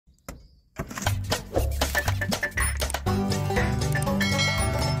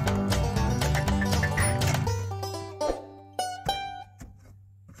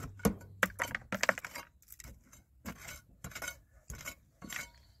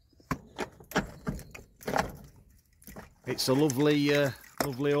It's a lovely,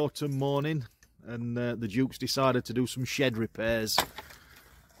 lovely autumn morning, and the Duke's decided to do some shed repairs.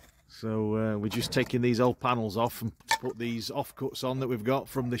 So we're just taking these old panels off and put these offcuts on that we've got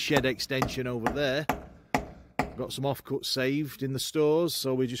from the shed extension over there. Got some offcuts saved in the stores,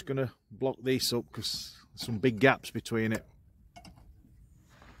 so we're just going to block these up because there's some big gaps between it.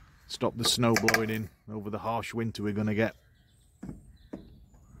 Stop the snow blowing in over the harsh winter we're going to get.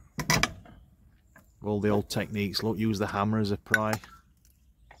 All the old techniques. Look, use the hammer as a pry.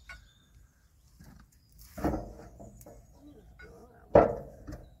 I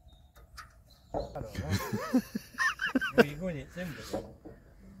don't know. Where you going? It's timber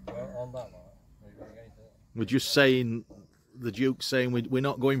on that one. We're just saying, the Duke's saying we're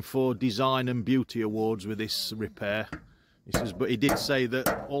not going for design and beauty awards with this repair. He says, but he did say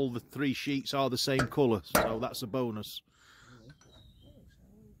that all the 3 sheets are the same colour, so that's a bonus.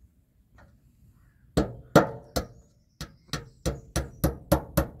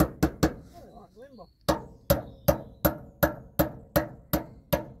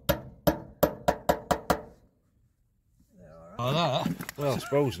 Oh, that? Well, I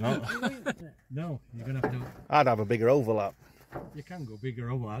suppose not. No, you're going to have to... I'd have a bigger overlap. You can go bigger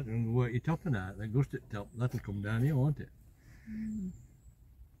over that and work your topping out. Then gust it top, that'll come down here, won't it?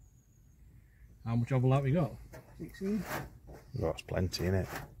 How much overlap we got? 16. Well, that's plenty, innit?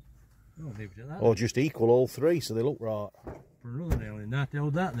 Oh, leave it at that. Or just equal all 3 so they look right. Put another nail in that,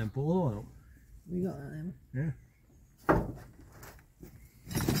 hold that, and then put the other one up. We got that then? Yeah.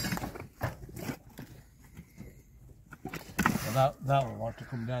 That will want to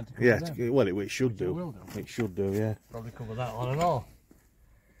come down to cover them. Well, it should do. It will do. It should do, yeah. Probably cover that one and all.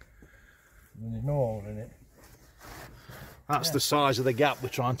 And there's no hole in it. That's the size of the gap we're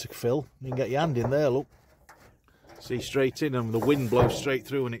trying to fill. You can get your hand in there, look. See straight in, and the wind blows straight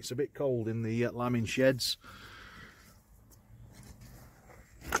through, and it's a bit cold in the lambing sheds.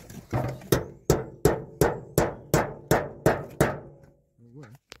 That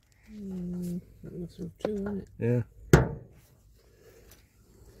looks like 2, isn't it? Yeah.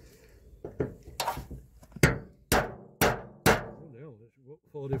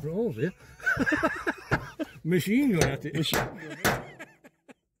 4 different holes here. Machine gun at it.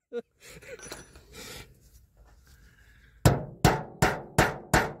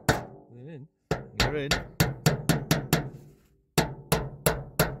 We're in. You're in.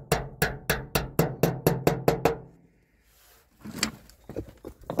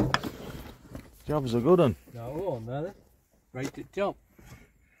 Job's a good one. Now, on there then. Right at the top.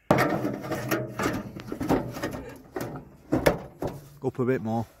 Up a bit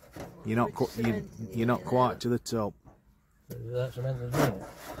more. You're not quite to the top. Is that cement that's doing it?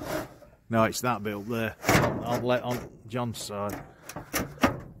 No, it's that bit up there. I'll let on John's side.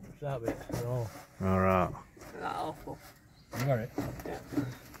 It's that bit. Oh. Alright. That awful. You got it? Yeah.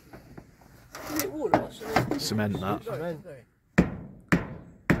 Is it wood or cement? Cement that. Cement.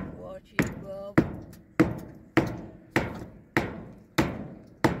 Watch it, Bob.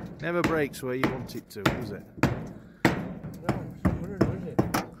 Never breaks where you want it to, does it?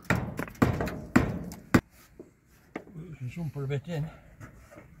 Some put a bit in.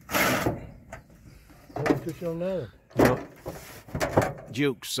 To show now. Yep.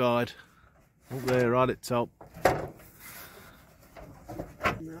 Duke's side. Up there, right at top.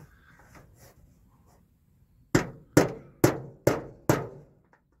 No.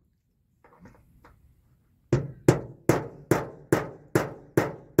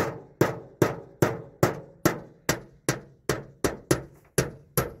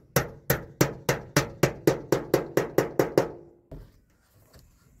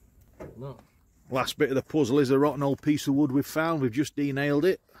 No. Last bit of the puzzle is a rotten old piece of wood we've found. We've just denailed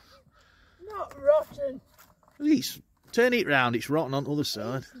it. Not rotten. Turn it round, it's rotten on the other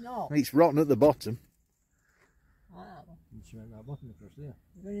side. It's not. It's rotten at the bottom. Like that one. You cement that bottom across there.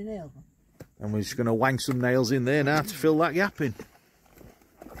 You're going to nail them. And we're just going to wang some nails in there now to fill that gap in.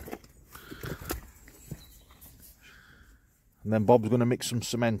 And then Bob's going to mix some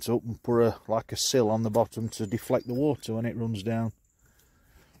cement up and put like a sill on the bottom to deflect the water when it runs down.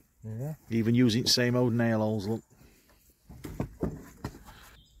 Yeah. Even using the same old nail holes, look.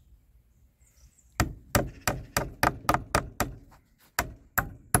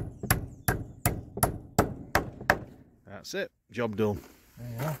 That's it. Job done.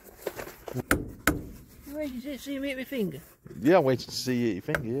 Yeah. Where did you see me with my finger? Yeah, I'm waiting to see you eat your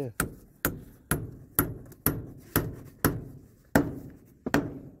finger, yeah.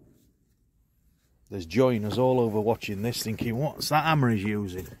 There's joiners all over watching this thinking, what's that hammer he's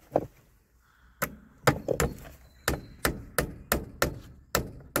using?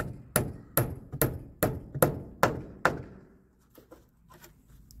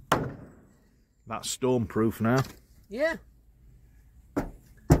 That's storm-proof now. Yeah.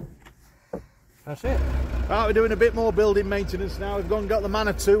 That's it. Right, we're doing a bit more building maintenance now. We've gone and got the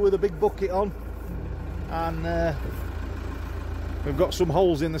Manitou with a big bucket on, and we've got some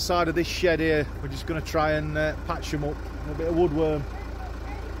holes in the side of this shed here. We're just going to try and patch them up. A bit of woodworm.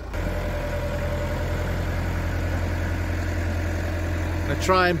 I'm going to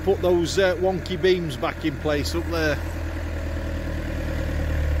try and put those wonky beams back in place up there.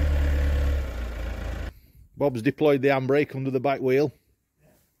 Bob's deployed the handbrake under the back wheel.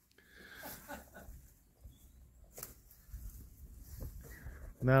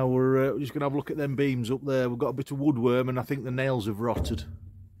 Now we're just going to have a look at them beams up there. We've got a bit of woodworm and I think the nails have rotted.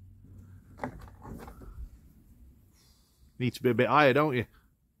 Need to be a bit higher, don't you?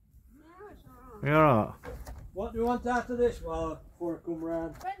 No, it's alright. Yeah. What do you want after this before I come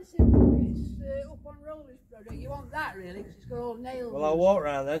round? Fencing buckets up on rollers project. You want that really because it's got all nails. Well, I'll walk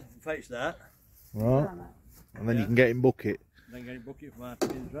round then and fetch that. Right. And then you can get in bucket. Then get a bucket from after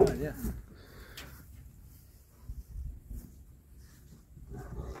it's right, yeah.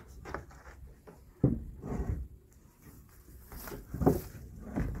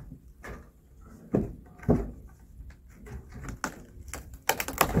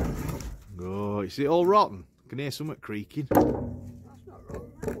 Oh, is it all rotten? I can hear something creaking. That's not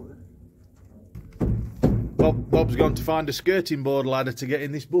rotten, that one. Bob's gone to find a skirting board ladder to get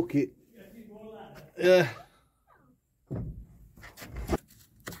in this bucket. Yeah.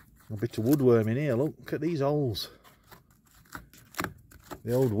 A bit of woodworm in here, look at these holes.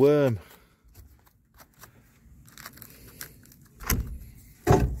 The old worm.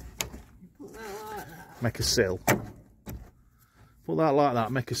 Put that like that. Make a sill. Put that like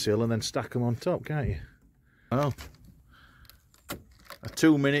that, make a sill, and then stack them on top, can't you? Oh. A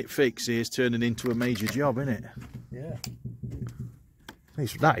 2-minute fix here is turning into a major job, isn't it? Yeah.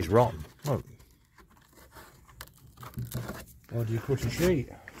 That is rotten. Look. Or do you cut a sheet?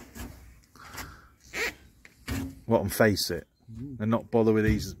 What, and face it? And not bother with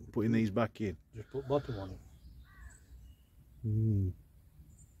these, putting these back in? Just put bottom on it.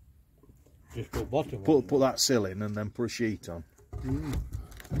 Just put bottom on it. Put that sill in and then put a sheet on.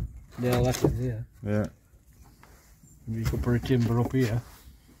 Yeah, that's it here. Yeah. You could put a timber up here.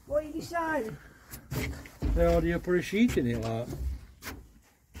 What you decided? So do you put a sheet in it like?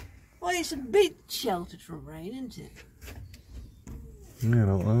 Well, it's a bit sheltered from rain, isn't it? Yeah, I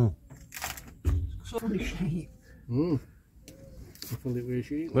don't know. It's a funny shape. You fill it with a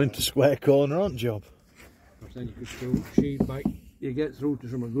sheet. Went to square corner, aren't job? Because then you could still sheet back. You get through to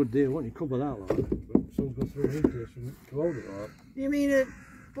some good deal, won't you? Cover that like. But some go through into something to hold it like. You mean a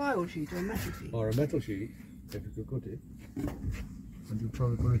plywood sheet or a metal sheet? Or a metal sheet, if you could cut it. And you'd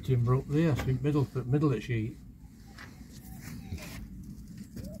probably put a timber up there, so middle of the sheet.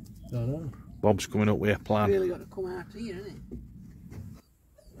 Don't know. Bob's coming up with a plan. Really got to come out here, isn't it?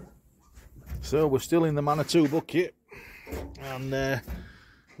 So we're still in the Manitou bucket, and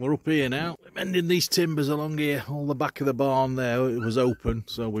we're up here now, mending these timbers along here. All the back of the barn there, it was open,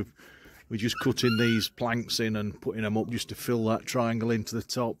 so we're just cutting these planks in and putting them up just to fill that triangle into the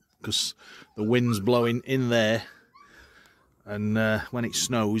top, because the wind's blowing in there, and when it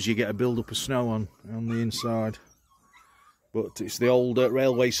snows you get a build up of snow on the inside. But it's the old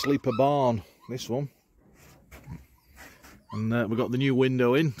railway sleeper barn, this one, and we've got the new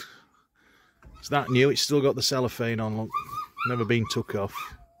window in. It's that new, it's still got the cellophane on, look. Never been took off.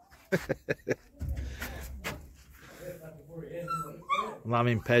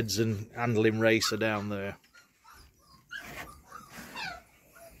 Lambing peds and handling racer down there.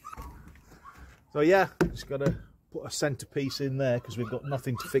 So yeah, just got to put a centrepiece in there because we've got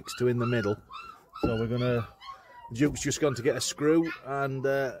nothing to fix to in the middle. So we're going to, Duke's just gone to get a screw and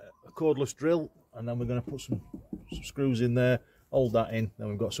a cordless drill, and then we're going to put some screws in there, hold that in, then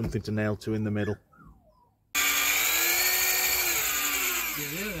we've got something to nail to in the middle.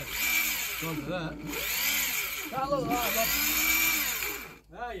 Yeah, gone to that. That look like Bob.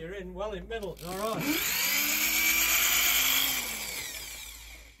 Ah, you're in well in middle, alright.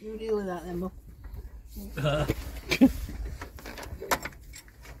 You deal with that then, Bob.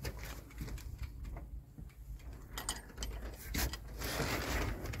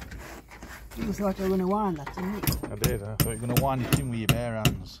 You thought I was going to wind that, didn't you? I did, I thought you were going to wind it in with your bare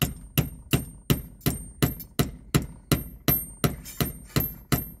hands.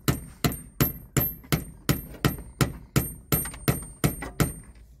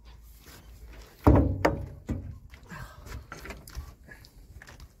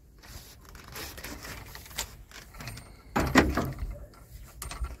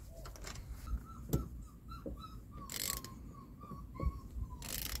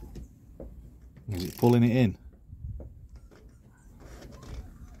 pulling it in.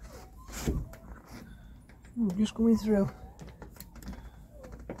 Just coming through.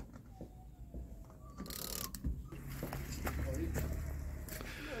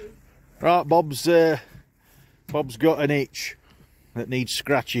 Right, Bob's got an itch that needs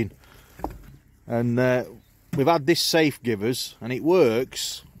scratching, and we've had this safe give us, and it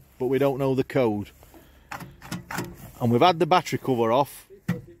works, but we don't know the code. And we've had the battery cover off.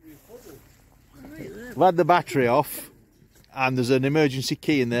 We've had the battery off, and there's an emergency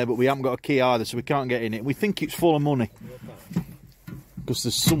key in there, but we haven't got a key either, so we can't get in it. We think it's full of money because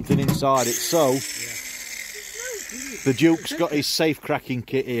there's something inside it. So the Duke's got his safe cracking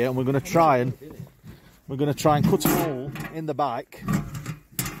kit here, and we're going to try and cut a hole in the back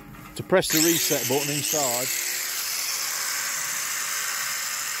to press the reset button inside.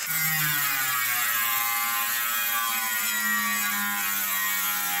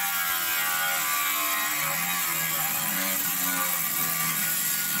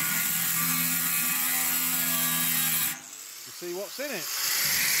 To see what's in it.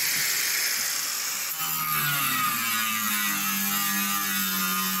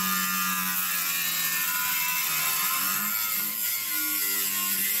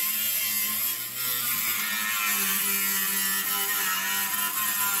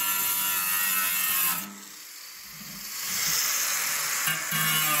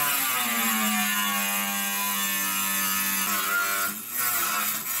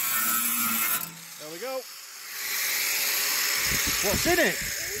 There we go. What's in it?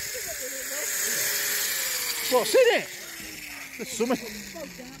 What's in it? There's something.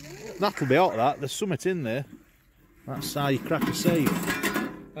 That'll be hot, that. There's something in there. That's how you crack a safe.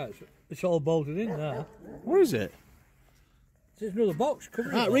 It's all bolted in now. What is it? There's another box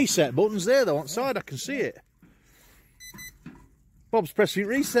covering That it. reset button's there though, on side, I can see it. Bob's pressing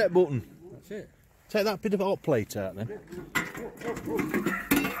reset button. That's it. Take that bit of hot plate out then.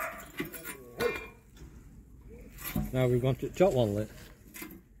 Now we've gone to the top one lit.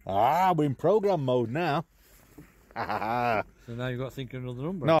 Ah, we're in program mode now. So now you've got to think of another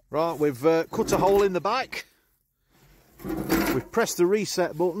number. No, right, we've cut a hole in the back. We've pressed the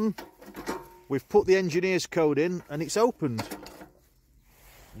reset button. We've put the engineer's code in, and it's opened.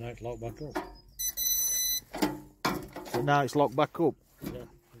 Now it's locked back up. But now it's locked back up. Yeah,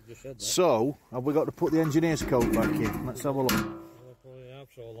 you just said that. So, have we got to put the engineer's code back in? Let's have a look. I'll probably have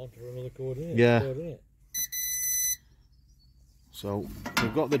so long for another code in it. Yeah. Code in it. So,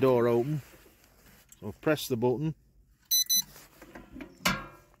 we've got the door open. So, we've pressed the button.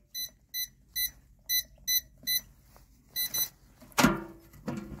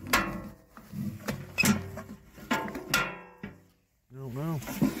 No.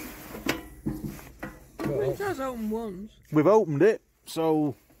 It has opened once. We've opened it,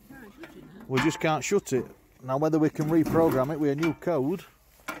 so we just can't shut it. Now, whether we can reprogram it with a new code.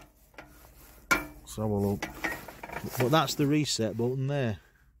 Let's have a look. But that's the reset button there,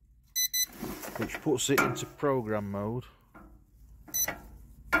 which puts it into program mode.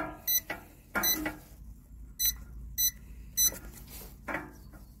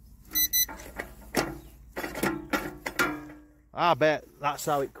 I bet that's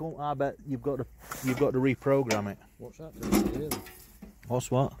how it comes. I bet you've got to reprogram it. What's that doing here then?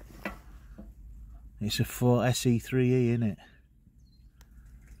 What's what? It's a 4 SE3E, isn't it?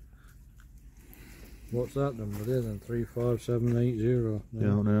 What's that number there then? 35780.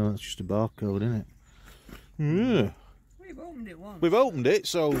 Don't know. That's just a barcode, isn't it? Yeah. We've opened it once. We've opened it,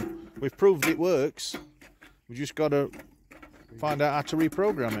 so we've proved it works. We've just got to find out how to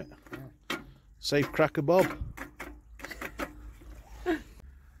reprogram it. Safe cracker Bob.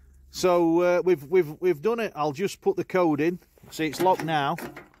 So we've done it. I'll just put the code in. See, it's locked now.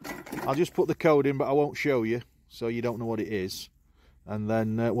 I'll just put the code in, but I won't show you, so you don't know what it is. And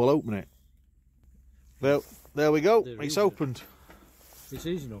then we'll open it. There we go. It's opened. It's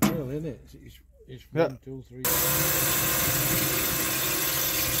easy enough, really, isn't it? It's Yeah. 1, 2, 3.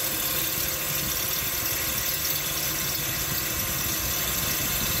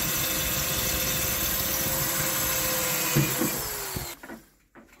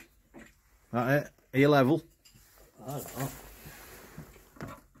 That it? Are you level? I don't know.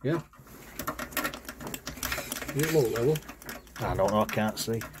 Yeah. Is it low level? I don't know. I can't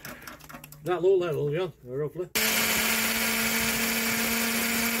see. That low level, yeah, roughly.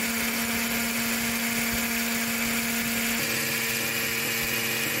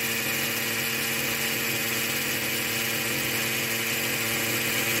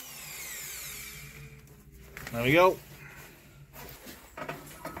 There we go.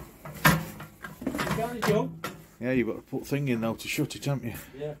 Can you go? Yeah, you've got to put thing in though to shut it, haven't you?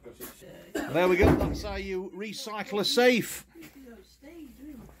 Yeah, because it's... There we go, that's how you recycle a safe.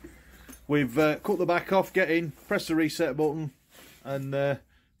 We've cut the back off, get in, press the reset button and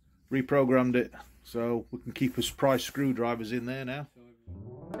reprogrammed it. So we can keep us price screwdrivers in there now.